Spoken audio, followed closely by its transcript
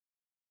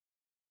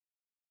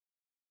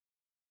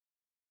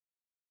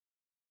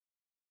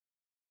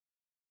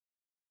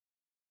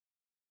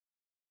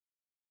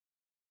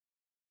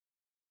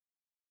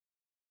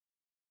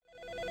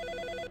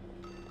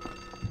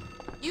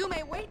You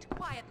may wait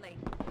quietly.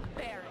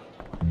 Barry.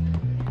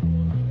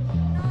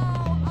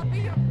 No, I'll be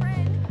your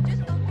friend.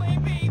 Just don't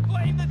blame me.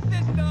 Blame the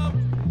system.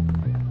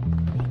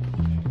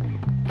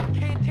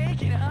 Can't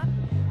take it, huh?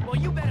 Well,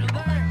 you better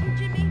learn. You,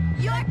 Jimmy.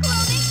 Your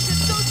clothing is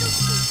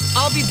social.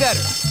 I'll be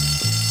better.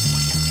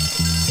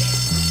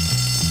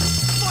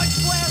 Fudge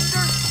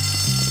blaster.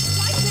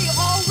 Why do they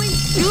always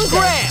do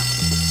Scram!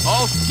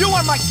 Oh, you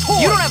want my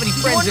toy? You don't have any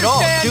friends at all,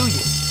 do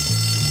you?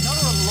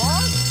 Another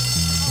alarm?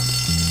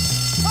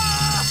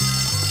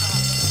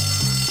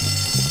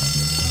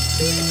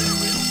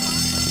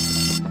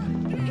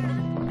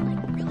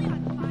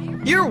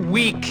 You're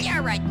weak.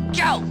 You're a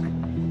joke.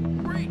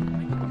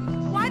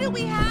 Why do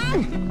we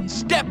have?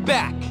 Step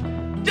back.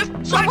 Just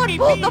Someone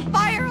pulled the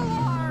fire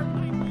alarm.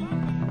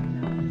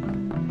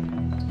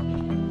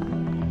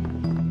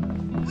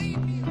 Leave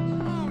me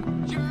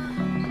alone, jerk.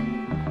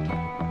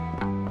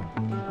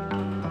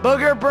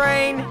 Booger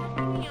brain.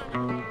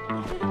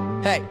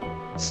 Hey,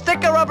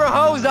 stick a rubber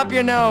hose up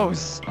your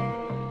nose.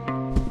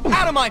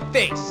 Out of my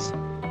face.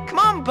 Come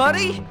on,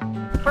 buddy.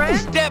 Friend.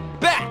 Step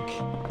back.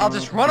 I'll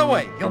just run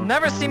away. You'll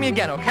never see me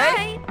again, okay?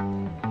 Hey.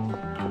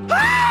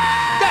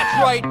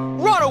 That's right.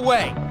 Run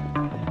away.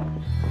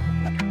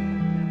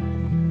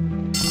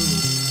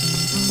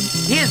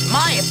 Here's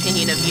my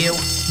opinion of you.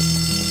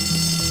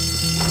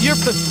 You're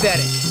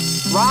pathetic.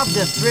 Robbed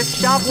a thrift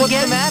shop What's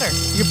again? the matter?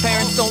 Your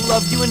parents don't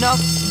love you enough?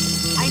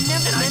 I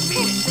never meant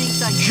those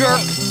things I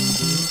Jerk.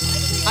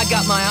 said. I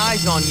got my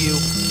eyes on you.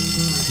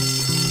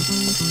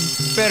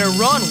 Better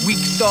run, weak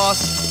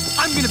sauce.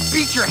 I'm gonna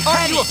beat your Aren't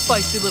head you a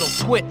feisty little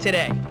twit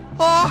today?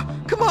 Oh,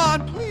 come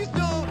on, please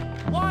don't.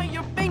 Why are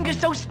your fingers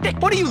so sticky?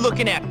 What are you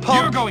looking at,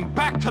 punk? You're going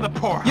back to the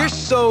poorhouse. You're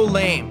so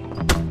lame.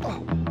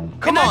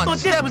 Come I on, thought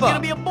step this was up. gonna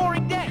be a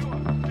boring day.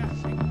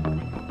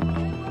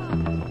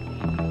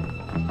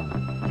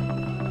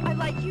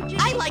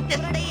 I like to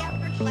stay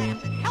after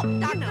class and help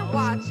Dr.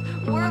 Watts.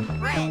 We're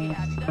afraid.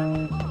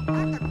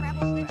 Dr.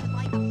 Crabble snitches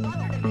like a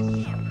brother to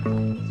Miss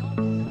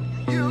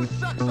Amber. You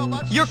suck so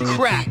much. You're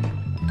crap.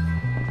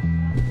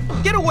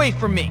 Get away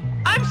from me.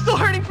 I'm still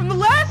hurting from the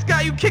last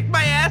guy who kicked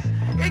my ass.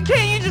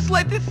 Can't you just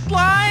let this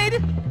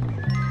slide?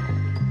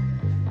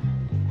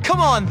 Come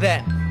on,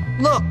 then.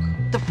 Look,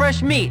 the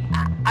fresh meat.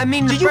 I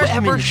mean the Do you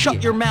freshman ever is shut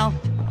here. your mouth?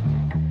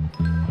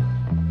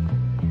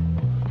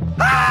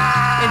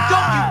 And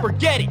don't you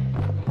forget it.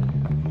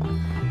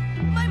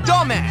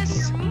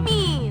 Dumbass. You're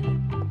mean.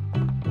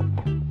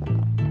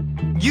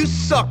 You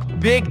suck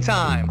big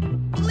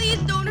time. Please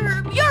don't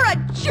hurt me. You're a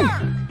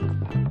jerk.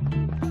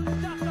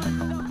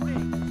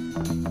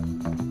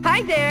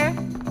 Hi there.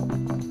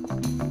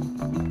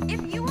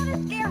 If you want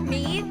to scare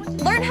me,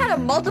 learn how to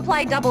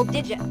multiply double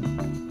digits.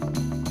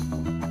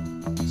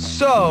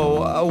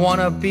 So,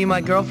 wanna be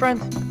my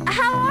girlfriend?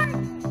 How are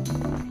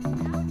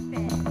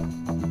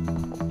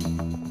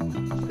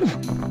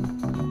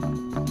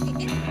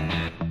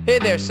Hey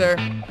there, sir.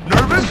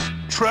 Nervous?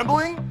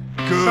 Trembling?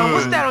 Good. Son,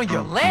 what's that on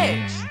your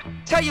legs?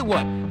 Tell you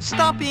what,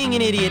 stop being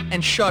an idiot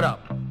and shut up.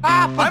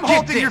 I'm forget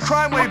halting this. your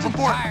crime wave I'm too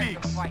before it tired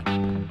to peaks.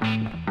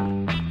 fight.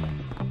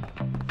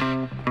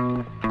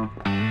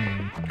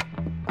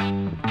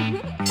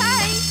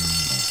 Hi.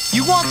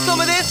 You want some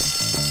of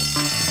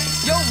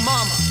this? Yo,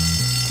 mama.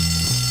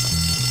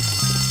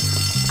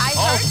 I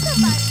heard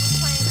somebody was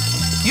playing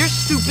on. You're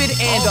stupid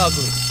and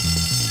ugly.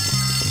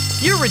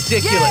 You're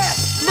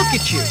ridiculous. Look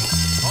at you.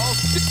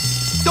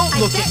 Don't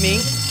look at me,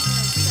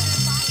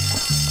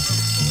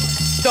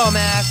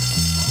 dumbass.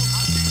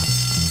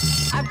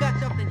 I've got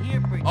something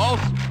here for you. Oh,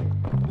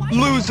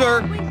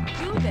 Loser.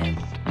 Do this.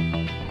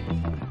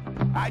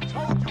 I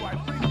told you I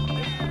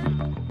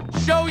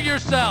freeze. Show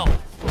yourself.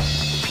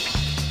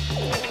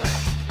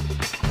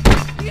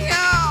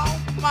 Yow,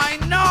 my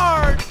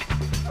nard!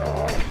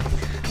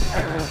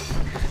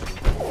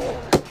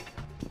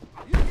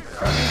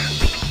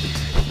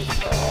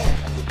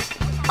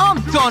 I'm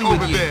done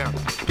with Over you. there.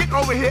 Get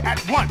over here at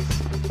once.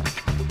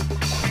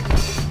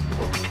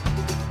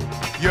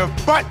 Your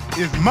butt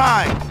is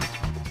mine.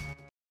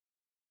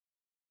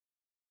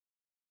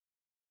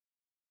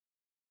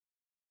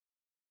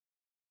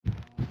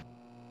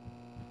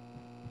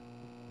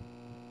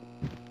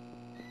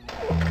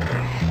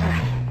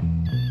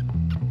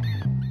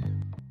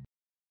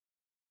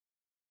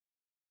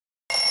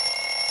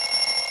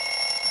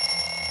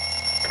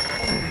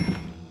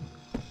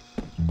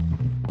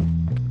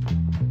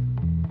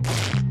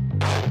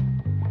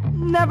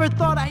 Never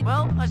thought I'd...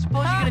 Well, I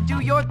suppose you're gonna do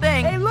your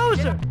thing. Hey,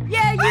 loser!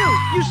 Yeah,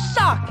 you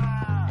suck!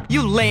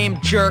 You lame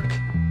jerk.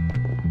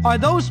 Are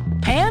those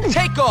pants?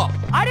 Take off.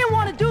 I didn't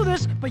want to do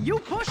this, but you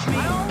pushed me.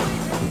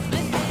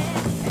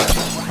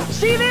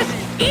 See this?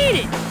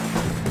 Eat it!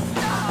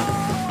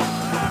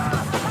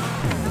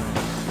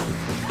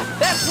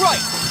 That's right.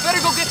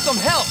 Better go get some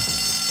help.